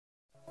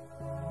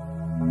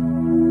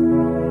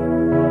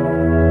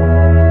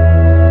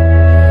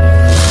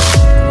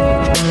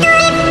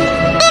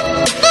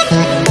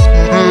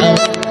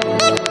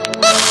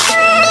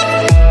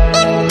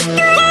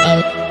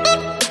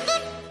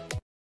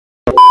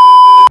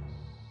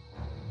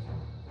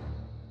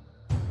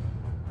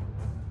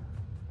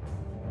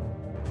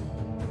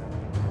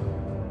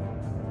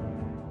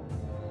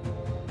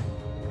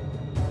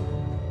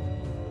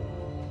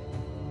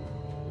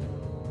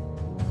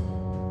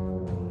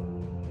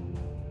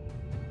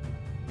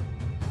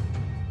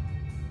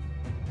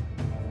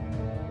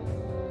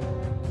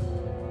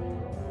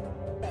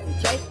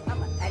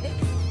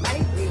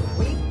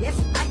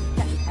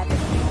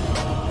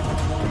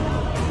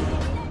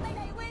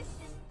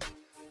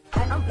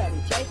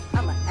bloody J.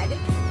 I'm an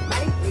addict,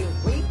 mighty real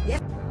weak, yeah.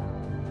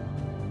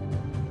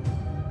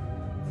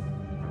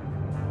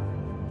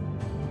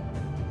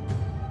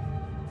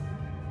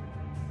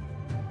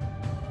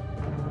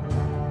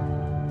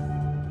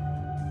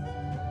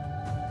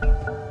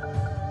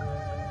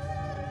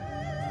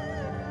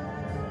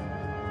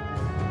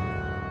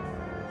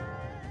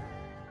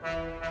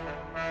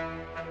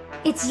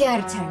 It's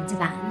your turn to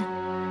ban.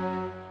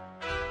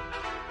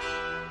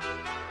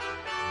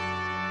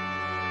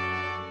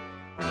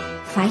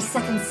 Five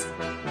seconds.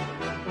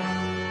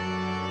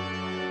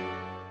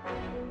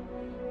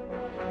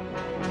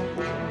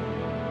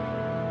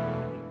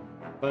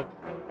 But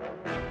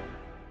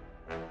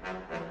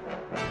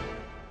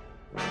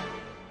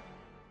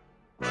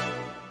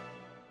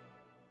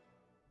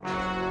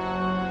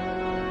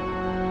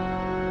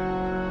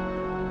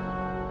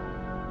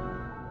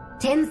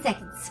 10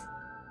 seconds.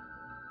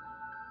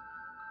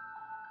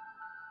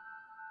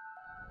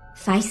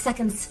 5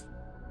 seconds.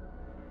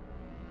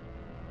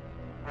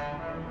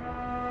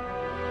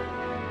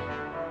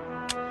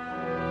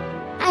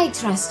 I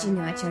trust you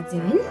know what you're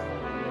doing.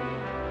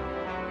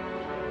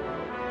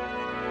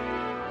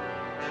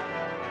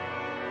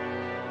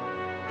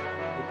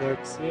 the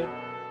dark seal.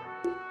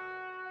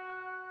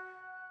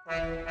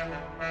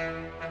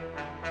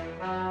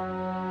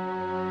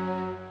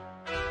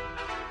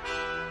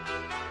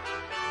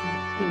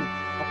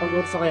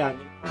 Kapag-orso kaya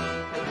ni?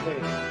 Okay.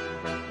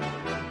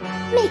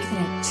 Make the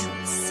right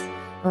choice,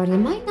 or you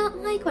might not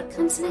like what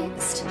comes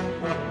next.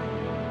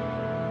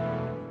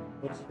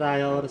 Orso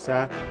tayo,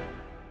 orsa.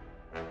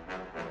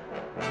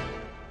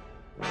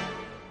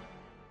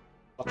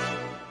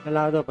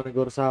 Nalado pa,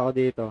 nag-orsa ako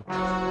dito.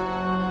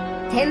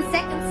 10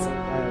 seconds.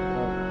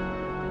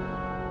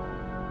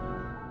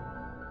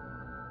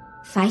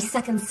 5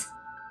 seconds.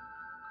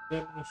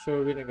 Yan mo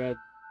sure win agad.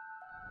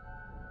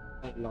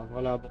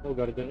 Wala ba ko?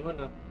 Guardian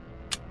naman ah.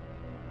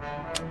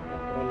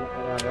 Control na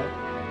kalaban.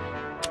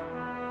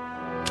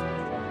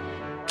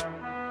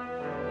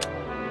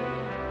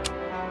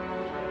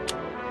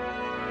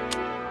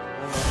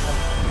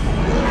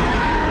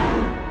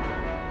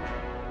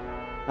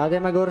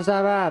 Natin mag-ursa,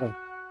 bar.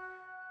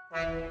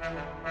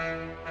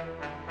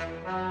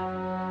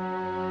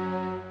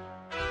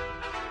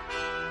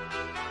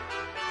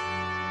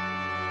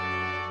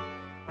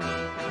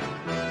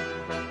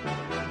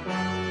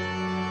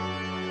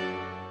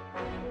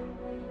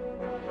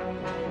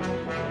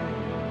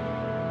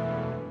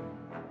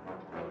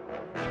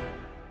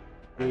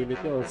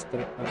 Ability or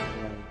strength na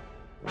naman.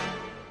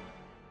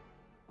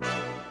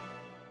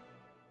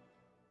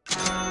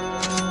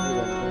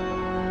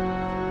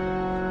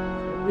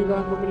 Hindi ka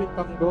bumiling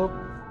tanggok.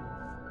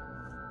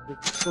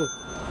 Ito.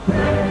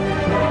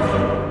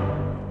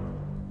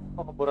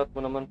 Makaburat mo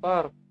naman,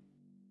 par.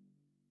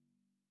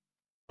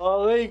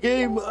 Okay,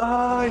 game!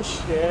 Ah,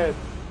 shit!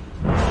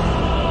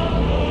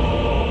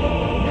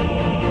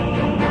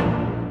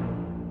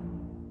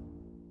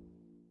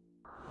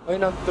 Ay,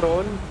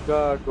 nag-troll?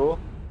 Gago.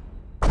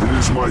 It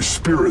is my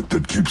spirit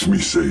that keeps me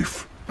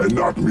safe, and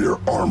not mere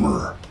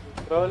armor.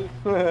 Troll?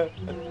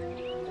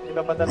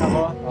 Pinapatan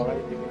ako? Okay,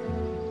 sige.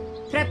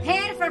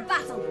 Prepare for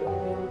battle.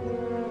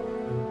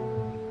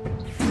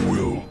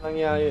 Will.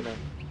 Nangyari na.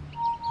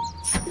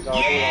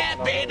 Yeah,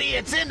 baby,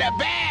 it's in the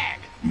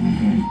bag!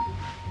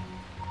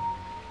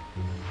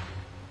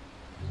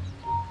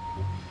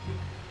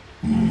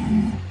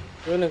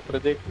 Yun,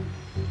 nag-predict.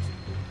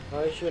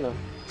 Ayos yun ah.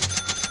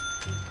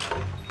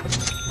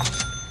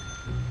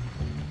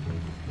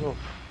 Oh,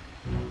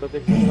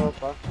 predict na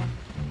pa.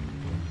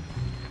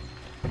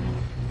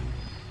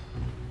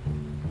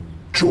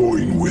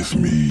 Join with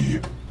me.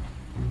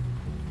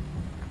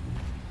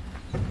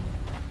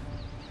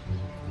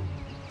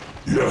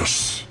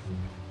 Yes.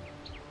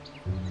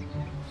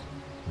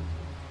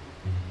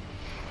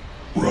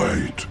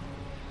 Right.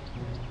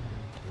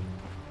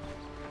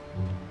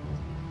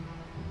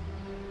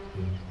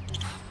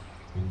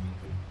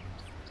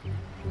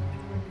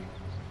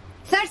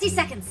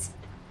 Seconds.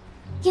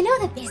 You know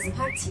the best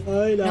part?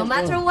 No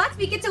matter what,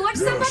 we get to watch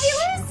somebody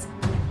lose.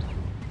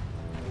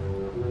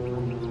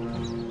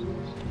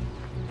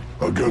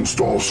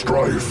 Against all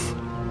strife.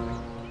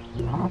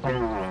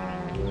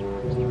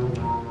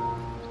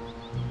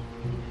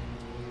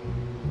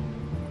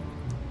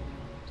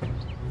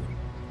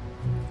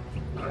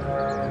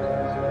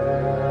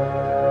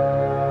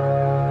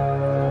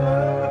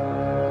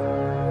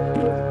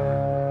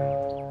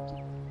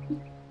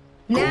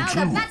 Now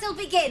the battle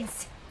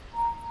begins.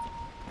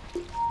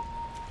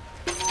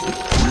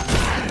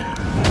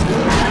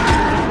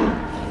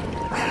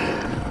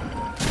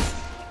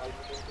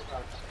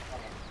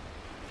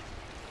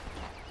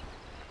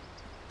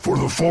 For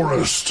the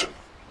forest.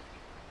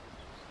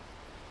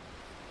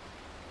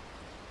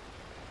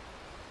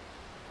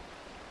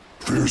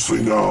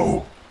 Fiercely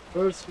now.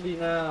 Firstly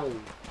now.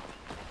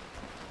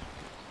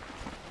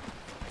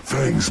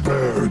 Fangs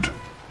bared.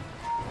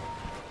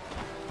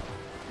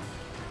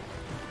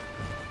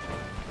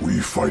 We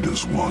fight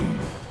as one.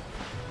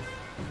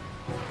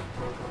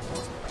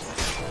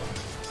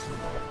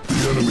 The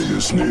enemy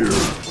is near.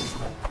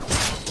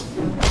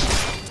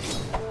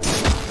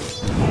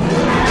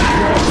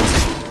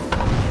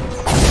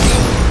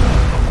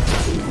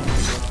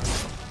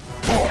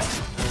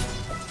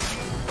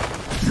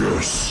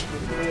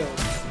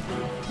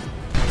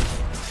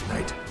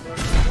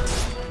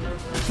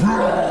 Let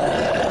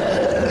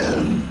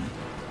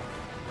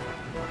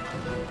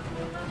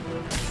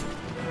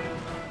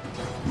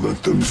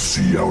them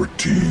see our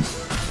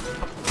teeth.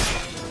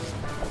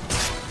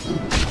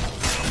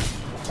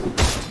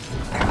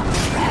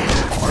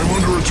 I'm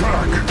under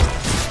attack.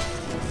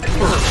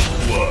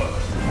 First blood.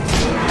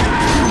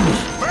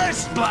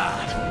 First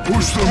blood!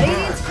 Push them A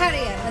Radiant back.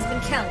 Harrier has been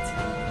killed.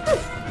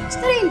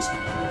 Strange.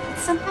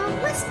 It's somehow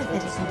less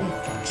pathetic than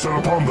death. Set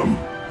upon them.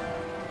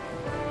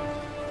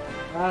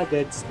 Ah,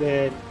 dead's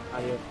dead.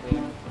 Ayos na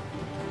yan.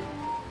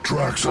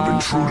 Tracks of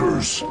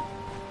intruders.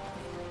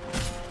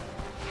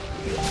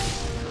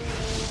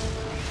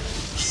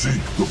 Seek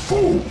the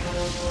foe.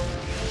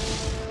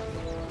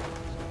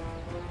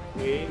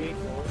 Okay.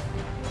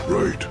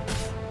 Right.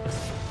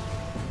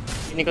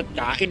 Inikot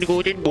ka,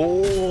 inigutin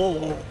mo!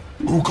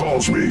 Who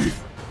calls me?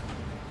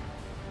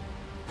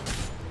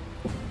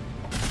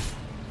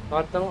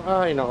 Katang,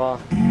 ay nako.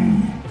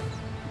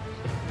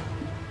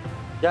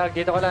 Jag,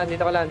 dito lang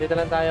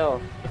tayo.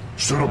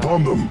 Set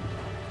upon them.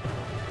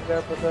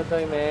 Careful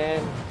tayo, man.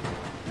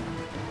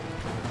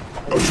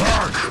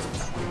 Attack!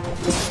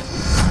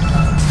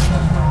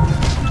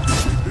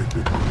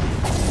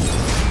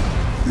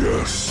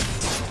 Yes.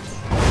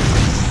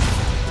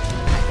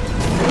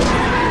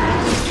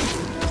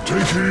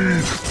 Take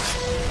heed.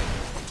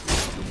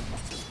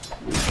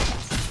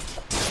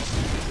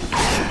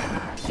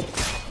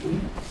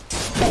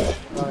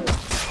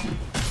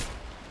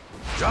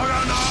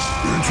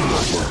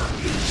 Interloper.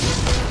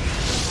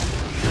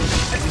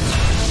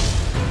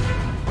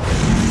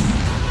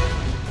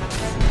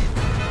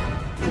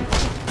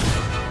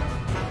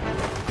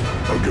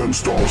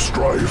 Against all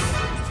strife.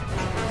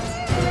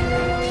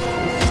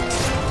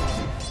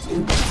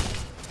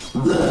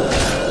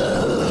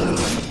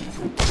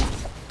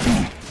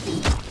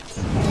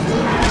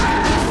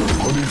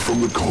 Honey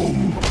from the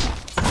comb.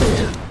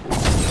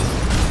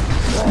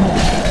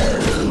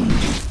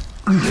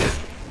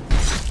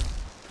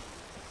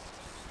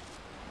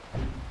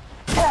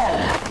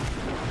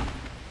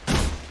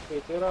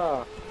 Okay,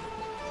 tira.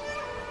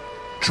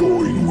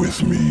 Join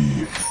with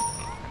me.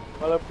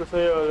 Alam ko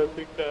sa'yo,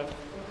 lamig na.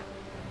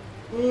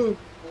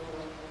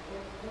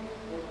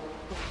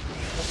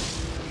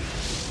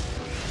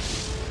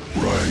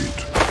 Right.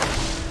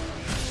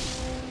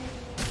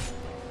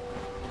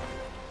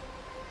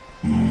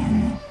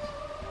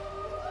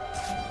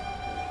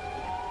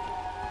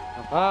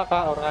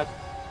 Nakaka-orat.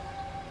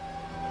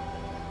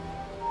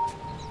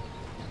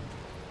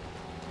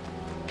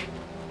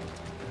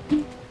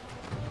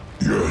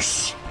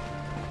 Yes.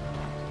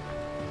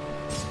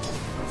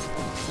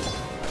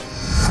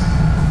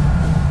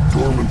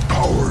 Dormant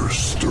powers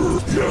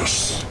stir.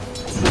 Yes.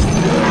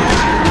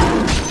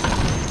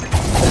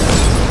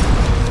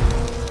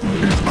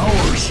 It's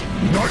ours,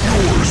 not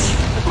yours.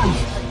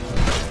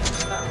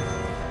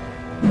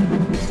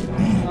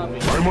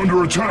 I'm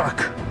under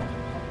attack.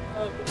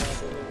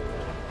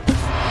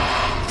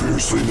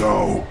 Fiercely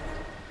now.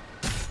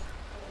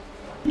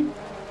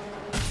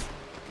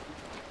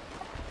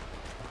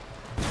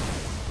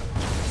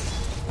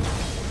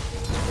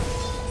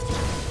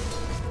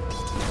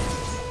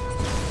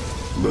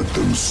 Let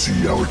them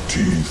see our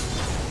teeth.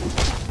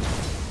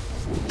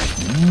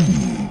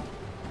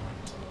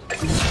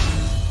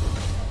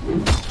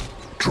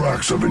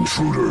 Tracks of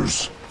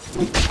intruders.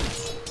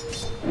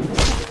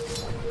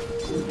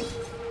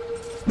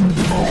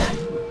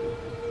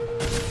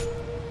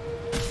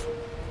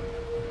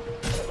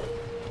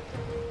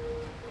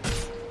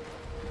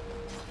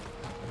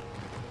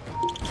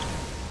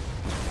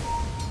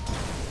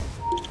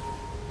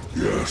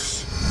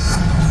 Yes.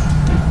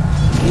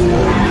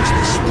 Warm is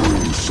the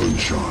spring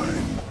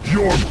sunshine.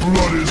 Your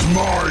blood is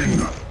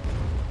mine!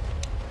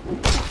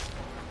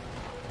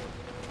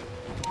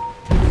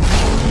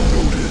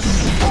 Noted.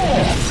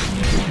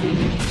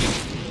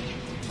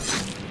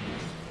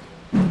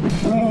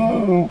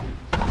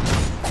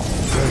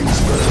 Thanks,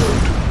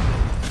 Baird.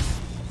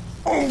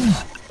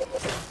 Oh!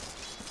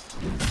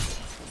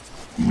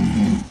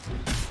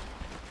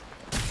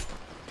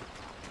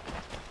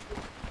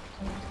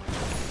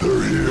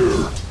 They're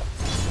here.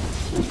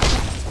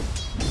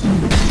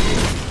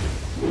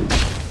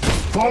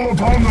 Fall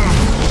upon them!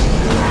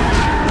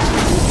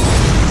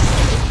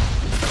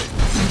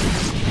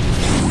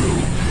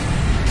 Will.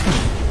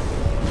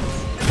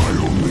 I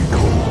only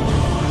go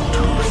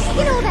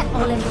You know that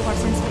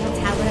all-important little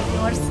tower of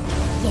yours?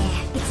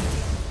 Yeah, it's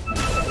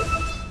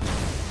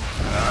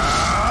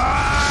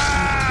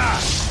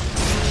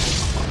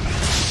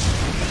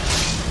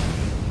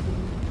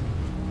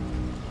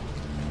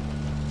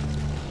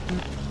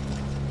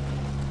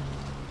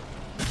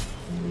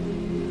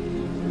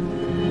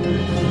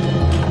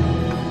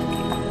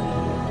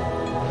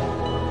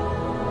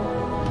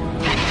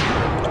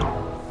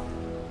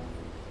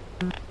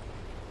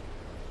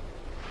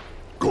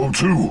Go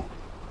to.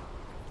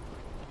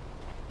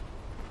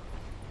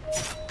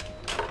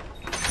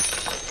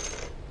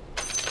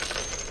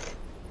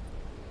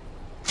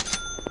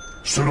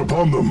 Sit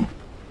upon them.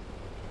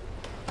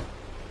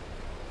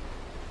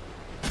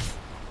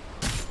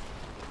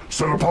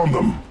 Set upon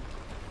them.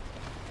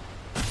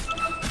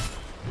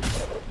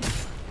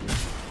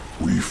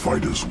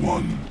 fight as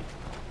one.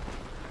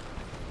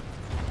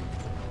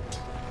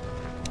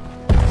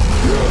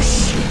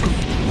 Yes.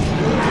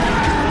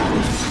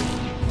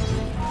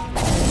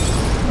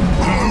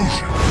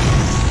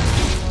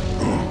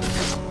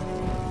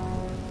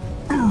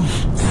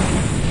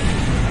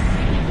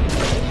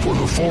 For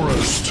the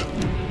forest.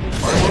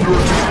 I'm under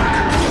attack.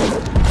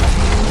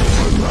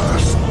 My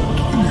last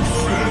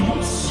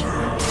defense.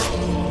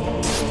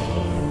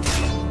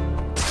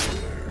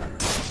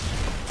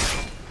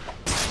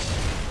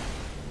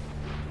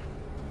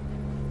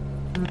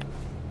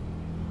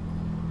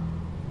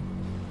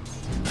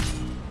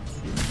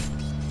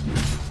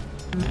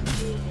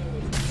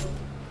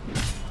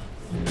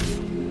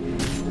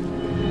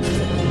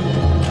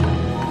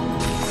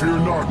 Fear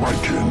not, my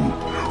kin,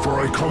 for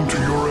I come to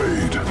your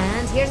aid.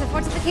 And here's a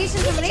fortification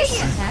from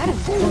Radiant, sir.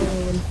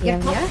 Your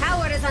top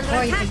tower is under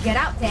attack. Or you could get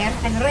out there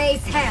and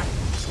raise hell.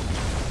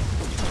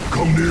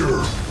 Come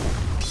near.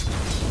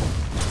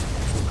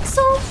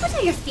 So, what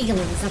are your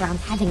feelings around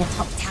having a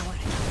top tower?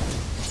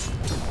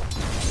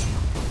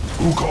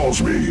 Who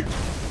calls me?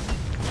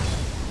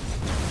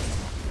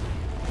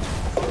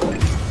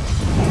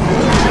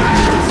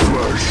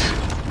 Flesh.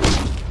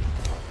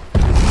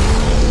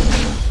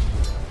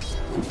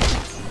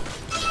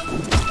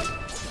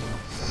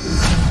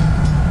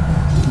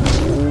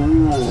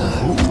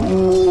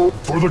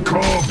 For the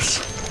cubs!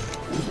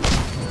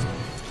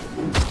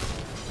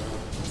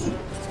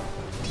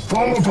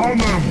 Fall upon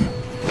them!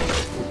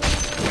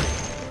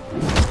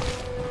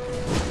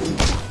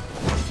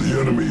 The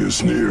enemy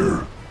is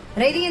near.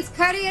 Radiant's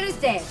courier is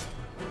dead.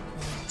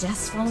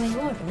 Just following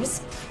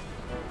orders.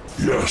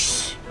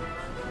 Yes.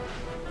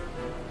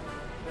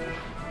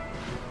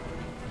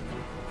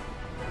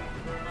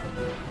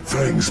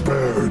 Fangs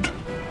bared.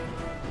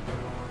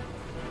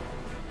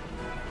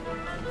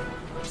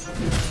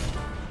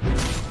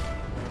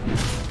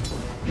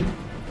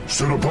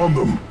 Sit upon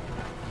them.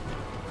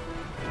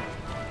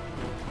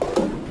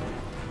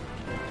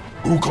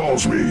 Who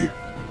calls me?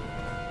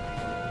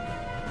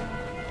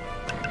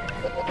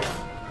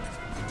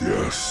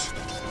 Yes.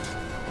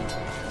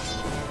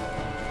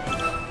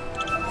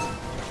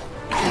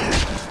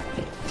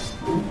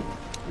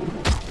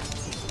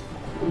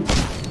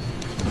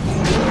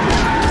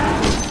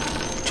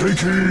 Take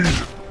heed.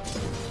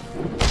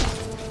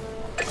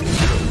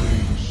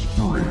 Killing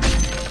spree.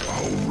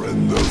 I'll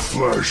rend their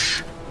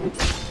flesh.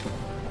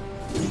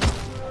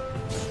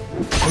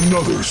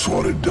 Another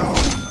swatted down.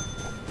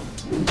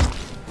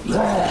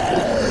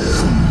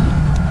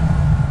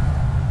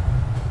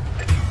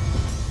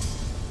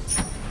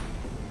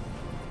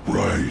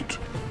 Right.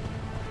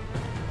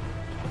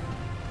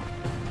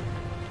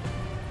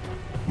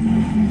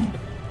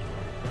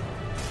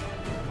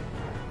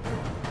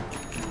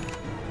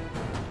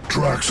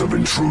 Tracks of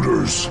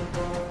intruders.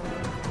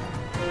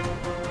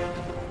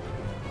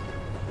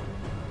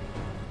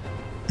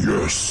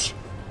 Yes.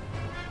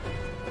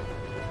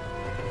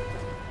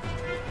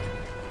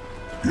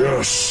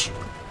 Yes.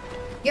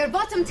 Your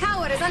bottom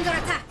tower is under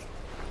attack.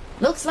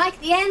 Looks like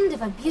the end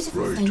of a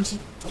beautiful Right. friendship.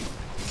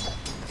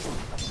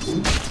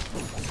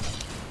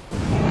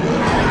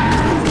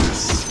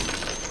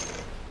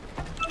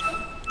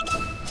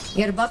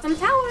 Your bottom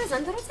tower is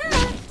under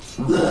attack.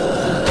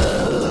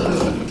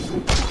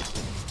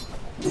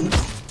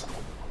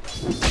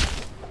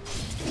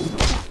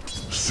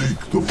 Seek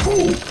the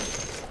foe.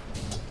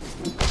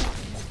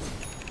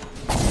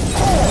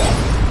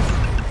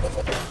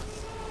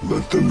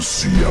 Let them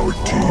see our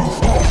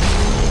teeth.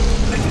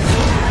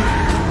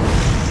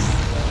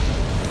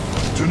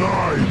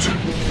 Denied.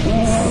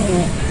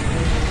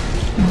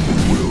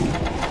 Will.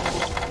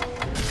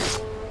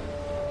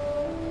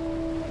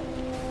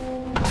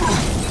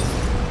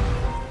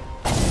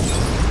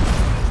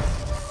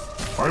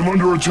 I'm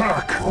under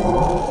attack.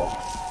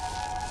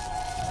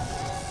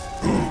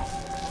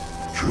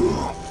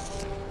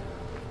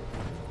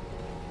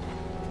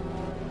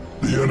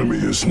 The enemy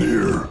is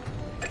near.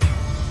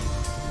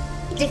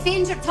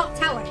 Defend your top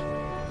tower.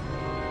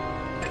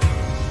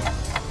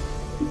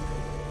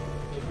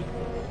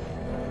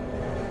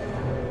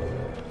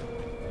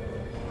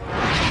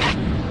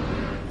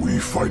 We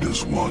fight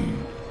as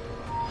one.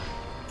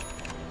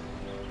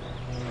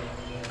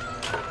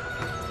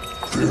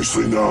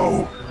 Fiercely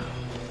now.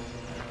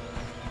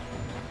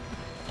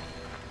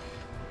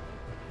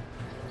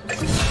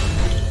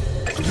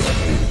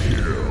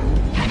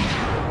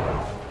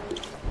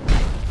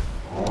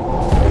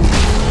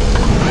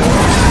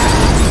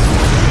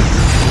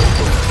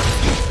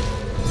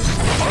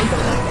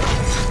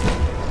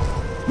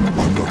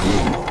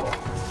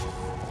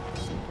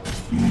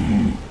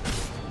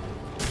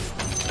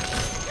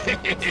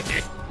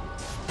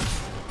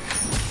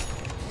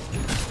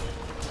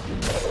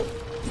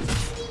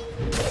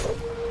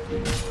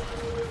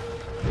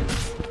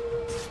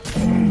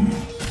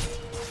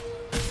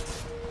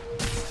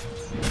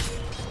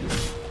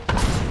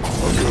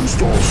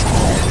 Against all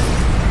strong.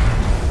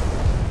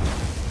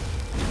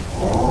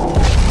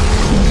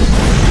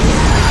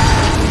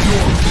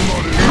 Your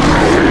blood is...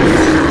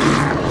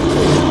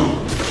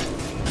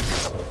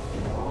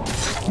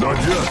 Not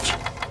yet.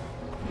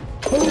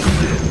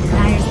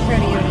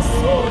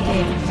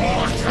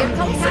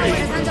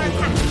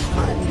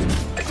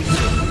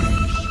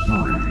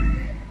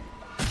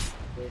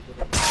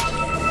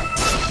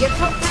 Your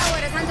top tower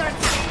is under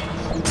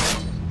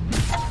attack.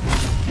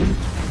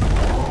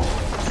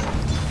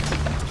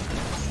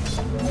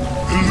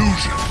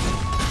 Illusion.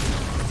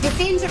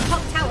 Defend your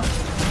top tower.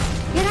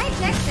 You're right,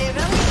 Lex. They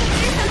really should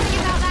do something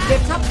about that.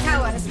 Your top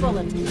tower has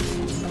fallen.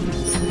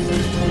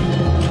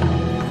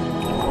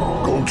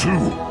 Go to.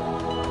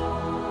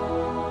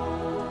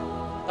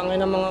 Tangin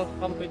ng mga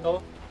kampi to.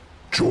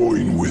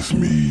 Join with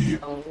me.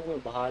 Tangin,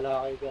 bahala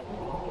kayo dyan.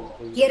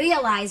 You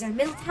realize our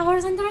middle tower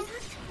is under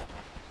attack?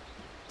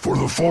 For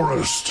the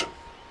forest.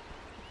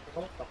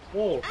 Oh,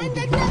 takbo. And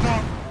another!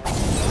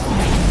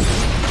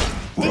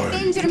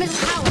 Defend your middle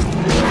tower.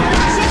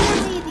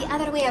 Generally the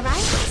other way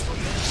around.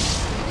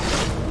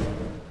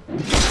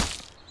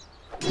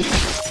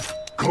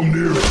 Come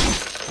near.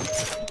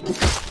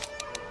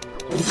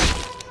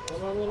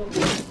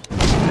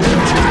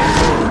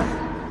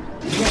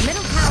 Your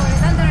middle tower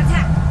is under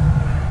attack.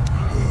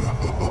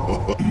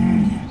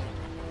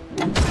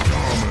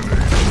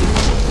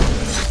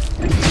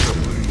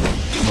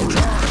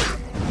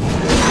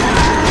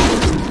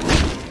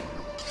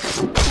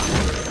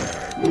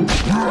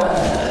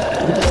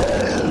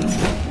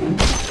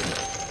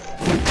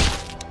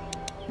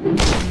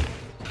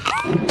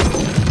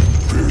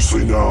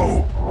 Fiercely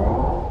now.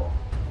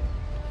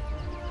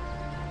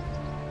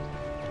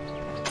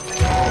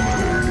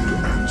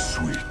 Dominate and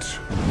sweet.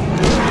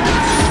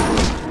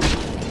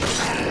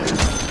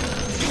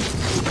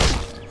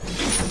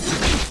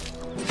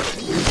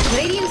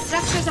 Radiant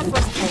structures are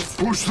fortified.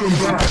 Push them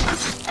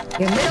back.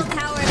 Your middle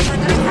tower is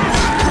under attack.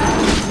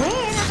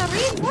 Where are the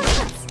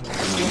reinforcements?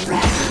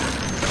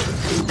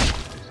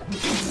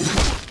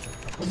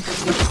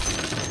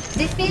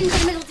 Defend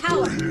your middle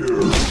tower.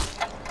 Here.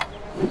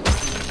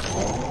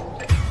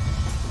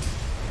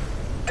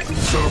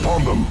 Set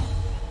upon them.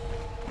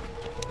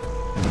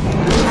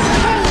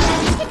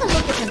 Take a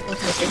look at them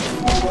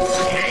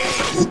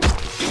fortifications.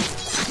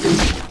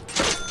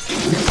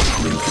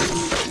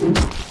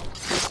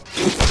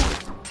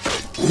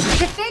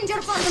 Defend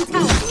your bottom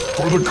tower.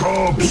 For the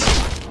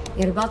cubs.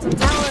 Your bottom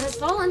tower has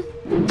fallen.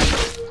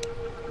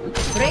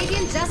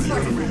 Radiant just The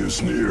enemy fortified.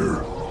 is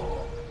near.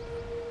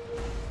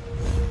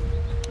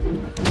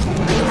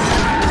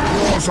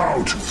 Claws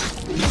out.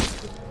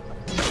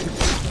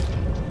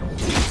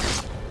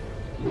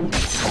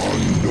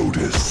 On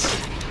notice.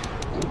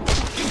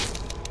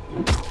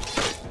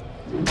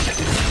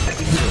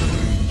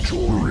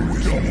 Join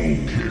with double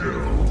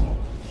kill.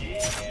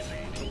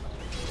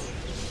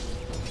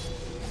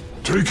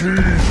 Take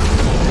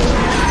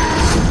heed.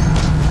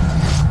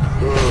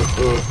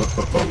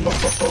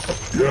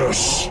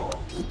 Yes.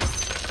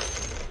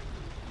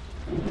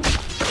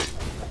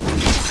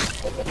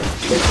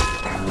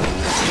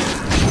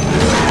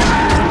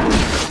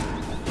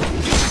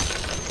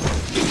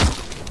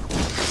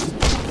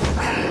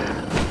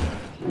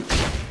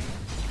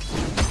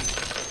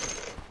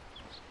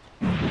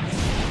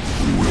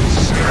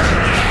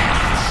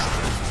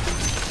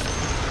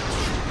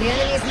 The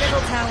enemy's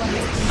middle tower has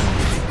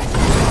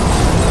been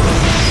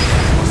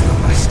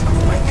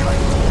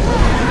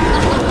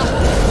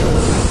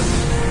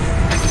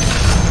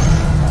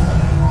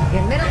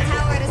Your middle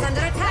tower is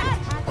under attack.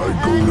 I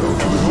go now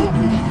to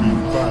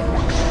the battle.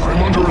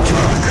 I'm under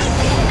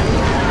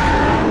attack.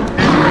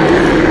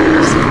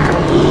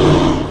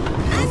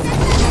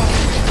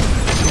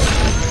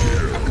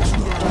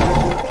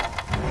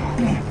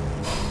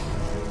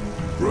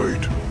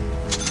 Right.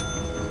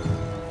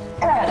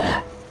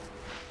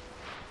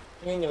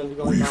 Ngayon yun, hindi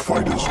ko We makakita.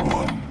 fight as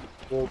one.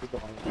 Bobo ba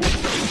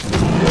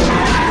kayo?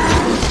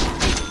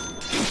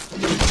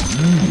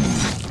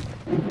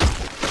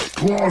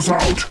 Claws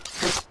out.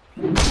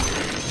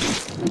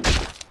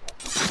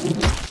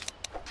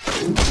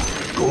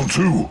 Go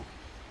to.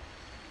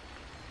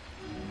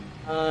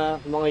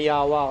 Mga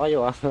yawa kayo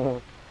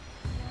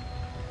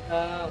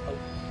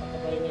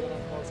pagpapay nyo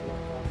lang ako sa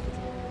mga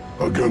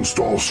Against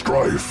all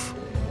strife.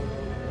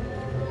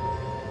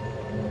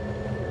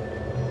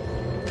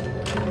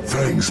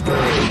 Fangs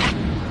bared.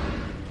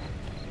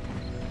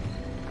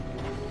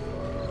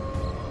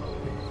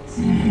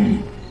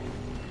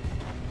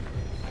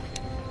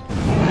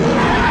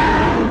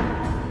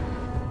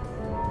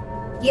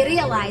 You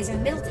realize our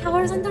middle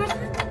tower is under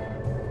attack?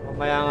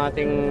 mamaya ang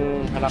ating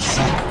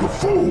halaksan. The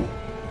foe.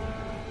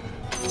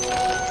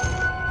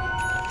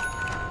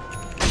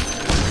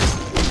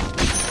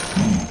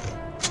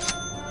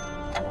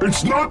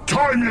 It's not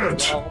time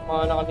yet. Ako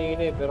kumana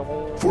kanina pero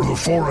kung For the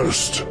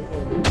forest.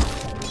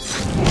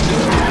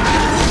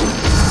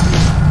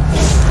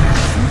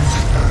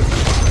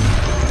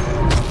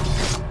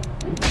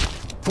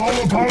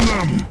 Fall upon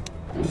them.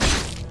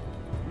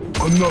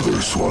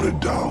 Another swatted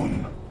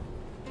down.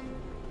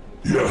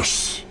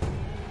 Yes.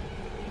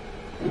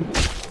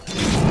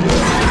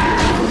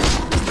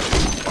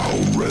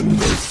 I'll rend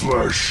their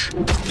flesh.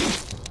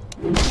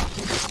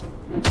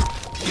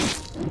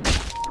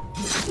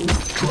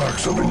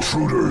 Tracks of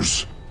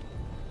intruders.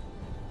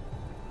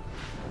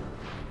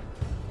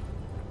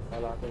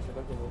 wala tayo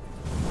sila dito.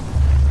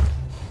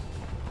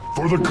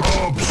 For the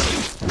cubs.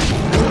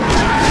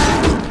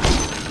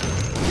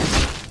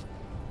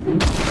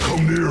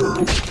 near.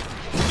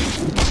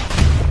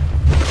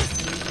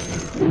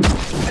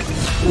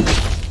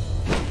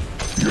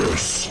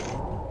 Yes.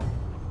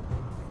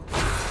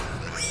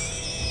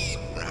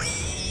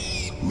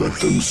 Let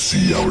them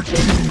see our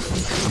teeth.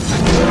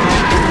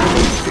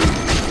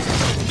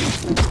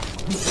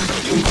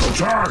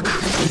 Attack!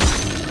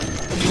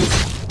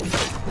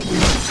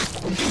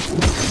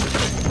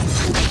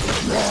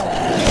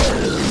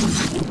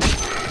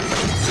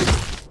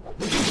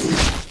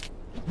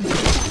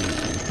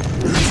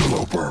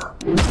 Interloper.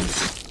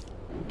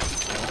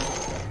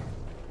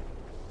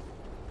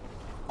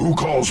 Who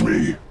calls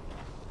me?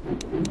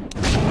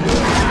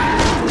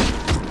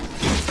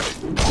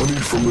 Honey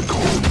from the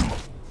comb.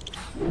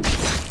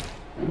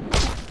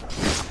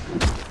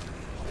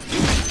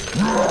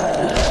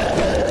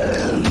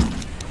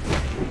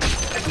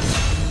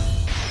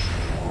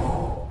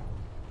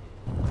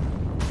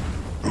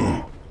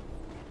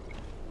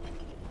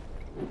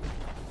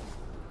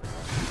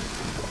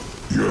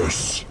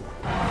 Yes.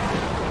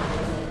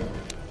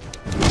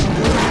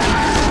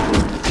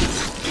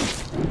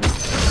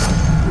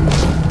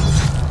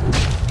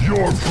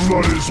 Your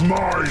blood is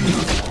mine!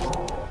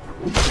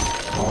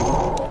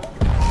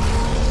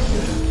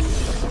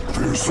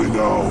 Fiercely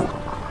now.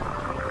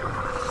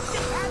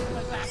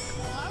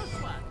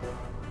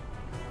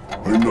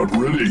 I'm not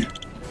ready.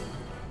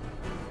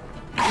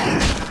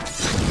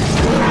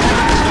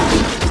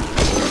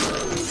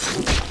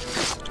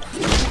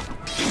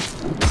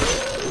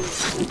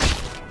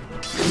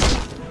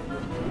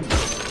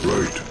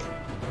 Right.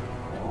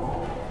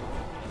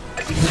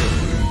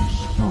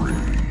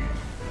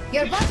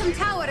 Your bottom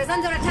tower is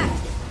under attack.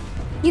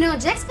 You know,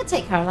 Jax could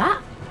take her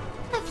that.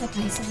 That's a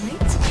place,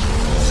 right?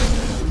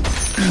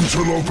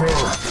 Interloper!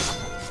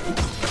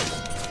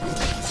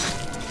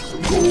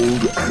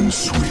 Gold and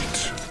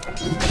sweet.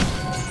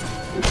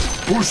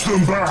 Push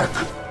them back!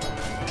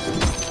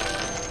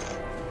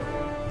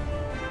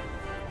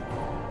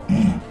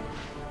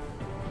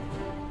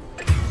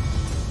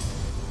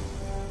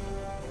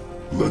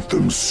 Let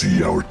them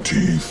see our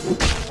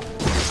teeth.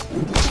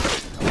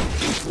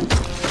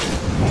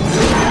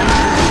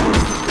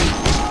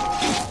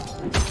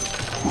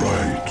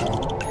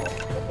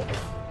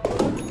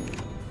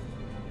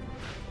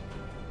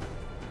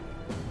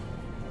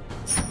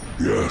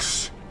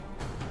 Yes.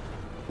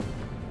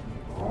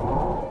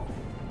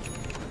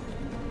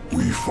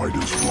 We fight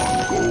as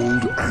one,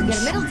 gold and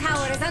Your middle sweet.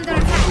 tower is under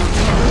attack.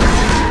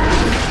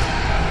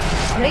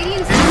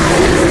 Radiant's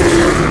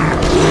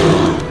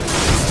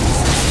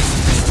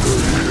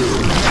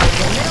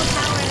Your middle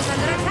tower is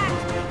under attack.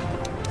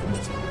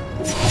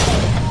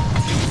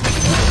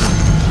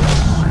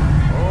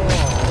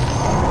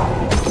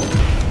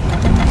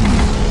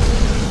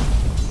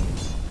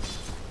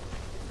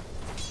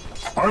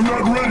 I'm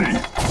not ready.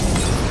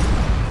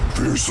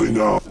 Fiercely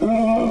now.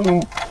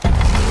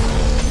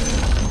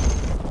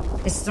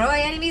 Destroy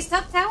enemy's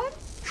top tower?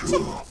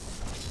 Sure.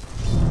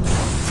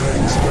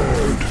 Thanks,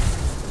 Bird.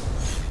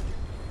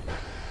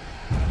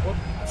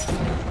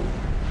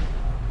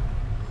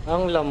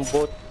 Ang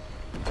lambot.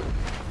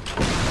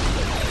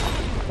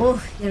 Oh,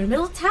 your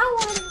middle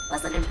tower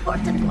was an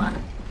important one.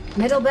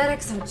 Middle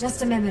barracks are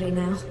just a memory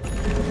now.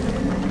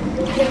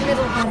 Your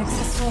middle barracks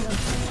has fallen.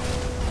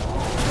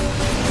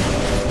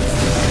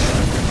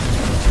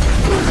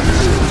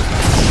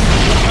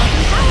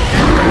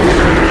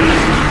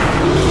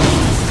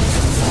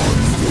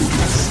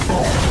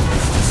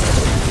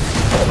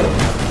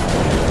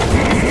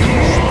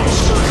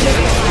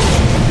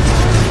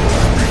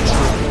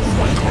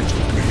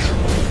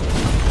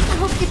 I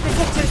hope you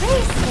protect your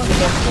base.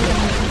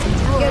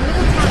 Your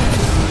middle tower.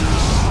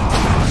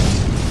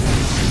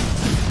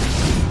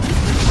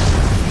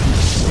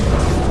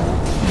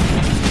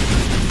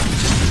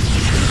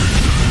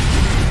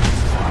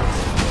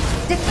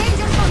 Defend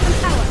your bottom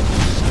tower.